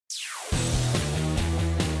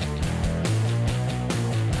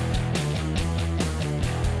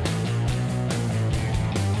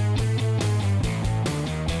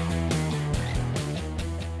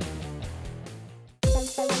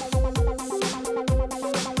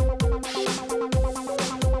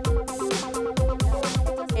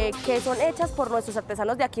Que son hechas por nuestros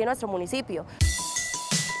artesanos de aquí de nuestro municipio.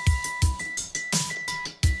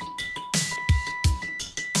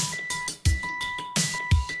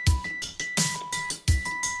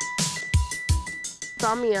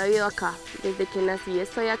 Toda mi vida he vivido acá, desde que nací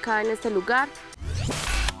estoy acá en este lugar.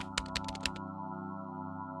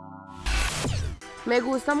 Me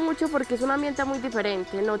gusta mucho porque es un ambiente muy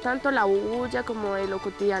diferente, no tanto la bulla como de lo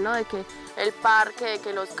cotidiano de que el parque, de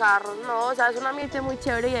que los carros, no, o sea, es un ambiente muy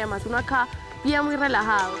chévere y además uno acá vive muy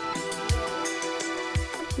relajado.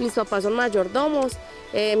 Mis papás son mayordomos,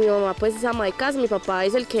 mi mamá pues es ama de casa, mi papá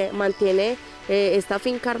es el que mantiene esta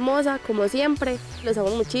finca hermosa, como siempre, los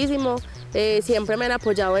amo muchísimo, siempre me han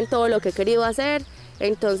apoyado en todo lo que he querido hacer,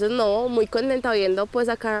 entonces no, muy contenta viviendo pues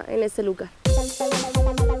acá en este lugar.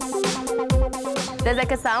 Desde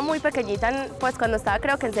que estaba muy pequeñita, pues cuando estaba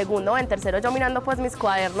creo que en segundo o en tercero, yo mirando pues mis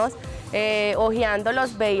cuadernos,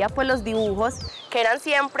 hojeándolos, veía pues los dibujos, que eran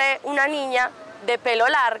siempre una niña de pelo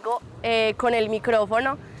largo con el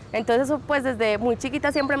micrófono. Entonces pues desde muy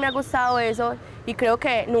chiquita siempre me ha gustado eso y creo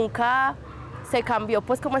que nunca se cambió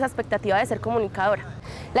pues como esa expectativa de ser comunicadora.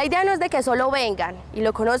 La idea no es de que solo vengan y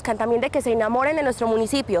lo conozcan, también de que se enamoren de nuestro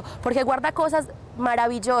municipio, porque guarda cosas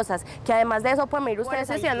maravillosas, que además de eso pueden venir ustedes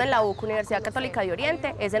estudiando en la UC, Universidad Católica de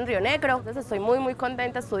Oriente, es en Río Negro, entonces estoy muy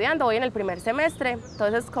contenta estudiando, voy en el primer semestre,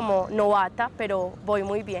 entonces como novata, pero voy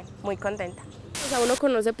muy bien, muy contenta. O sea, uno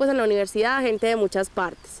conoce pues en la universidad gente de muchas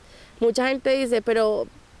partes, mucha gente dice, pero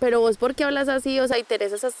vos ¿por qué hablas así? O sea, y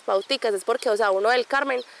tenés esas pauticas, es porque, o sea, uno del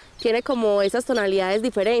Carmen tiene como esas tonalidades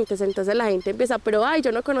diferentes, entonces la gente empieza, pero ay,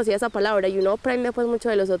 yo no conocía esa palabra, y uno aprende pues mucho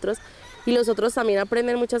de los otros, y los otros también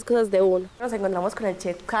aprenden muchas cosas de uno. Nos encontramos con el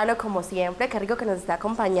chef Cano como siempre, qué rico que nos está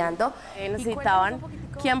acompañando. Necesitaban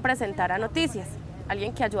quien presentara noticias,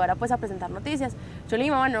 alguien que ayudara pues a presentar noticias. Yo le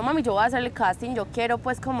dije, mamá, no mami, yo voy a hacer el casting, yo quiero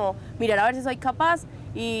pues como mirar a ver si soy capaz,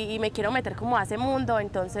 y me quiero meter como a ese mundo,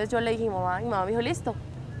 entonces yo le dije, mamá, y mamá me dijo, listo,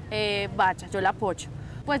 vaya, yo la apoyo.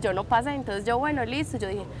 Pues yo no pasé, entonces yo, bueno, listo, yo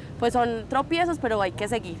dije, pues son tropiezos, pero hay que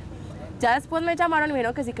seguir. Ya después me llamaron y me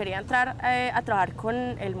dijeron que si quería entrar a trabajar con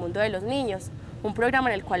el mundo de los niños, un programa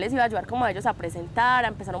en el cual les iba a ayudar como a ellos a presentar, a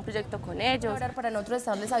empezar un proyecto con ellos. Para nosotros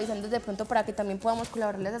estarles avisando desde pronto para que también podamos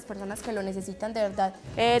colaborarles a las personas que lo necesitan de verdad.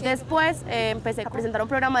 Después empecé a presentar un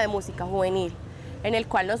programa de música juvenil, en el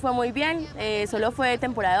cual nos fue muy bien, solo fue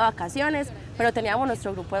temporada de vacaciones, pero teníamos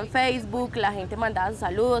nuestro grupo en Facebook, la gente mandaba sus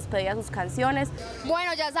saludos, pedía sus canciones.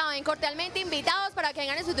 Bueno, ya saben, cordialmente invitados para que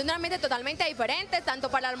vengan a disfrutar un ambiente totalmente diferente,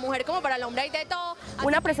 tanto para la mujer como para el hombre, hay de todo.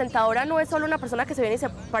 Una presentadora no es solo una persona que se viene y se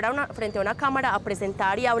para frente a una cámara a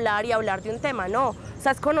presentar y hablar de un tema, no, o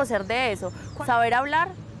sea, es conocer de eso, saber hablar,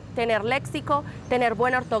 tener léxico, tener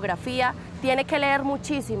buena ortografía, tiene que leer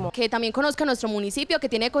muchísimo. Que también conozca nuestro municipio, que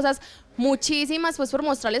tiene cosas muchísimas pues por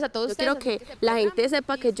mostrarles a todos ustedes. Yo quiero que la gente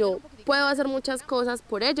sepa que yo puedo hacer muchas cosas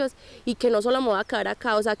por ellos y que no solo me voy a quedar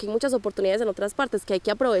acá, o sea, que hay muchas oportunidades en otras partes, que hay que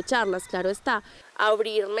aprovecharlas, claro está.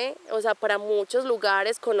 Abrirme, o sea, para muchos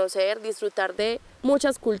lugares, conocer, disfrutar de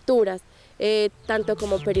muchas culturas, tanto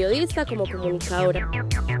como periodista como comunicadora.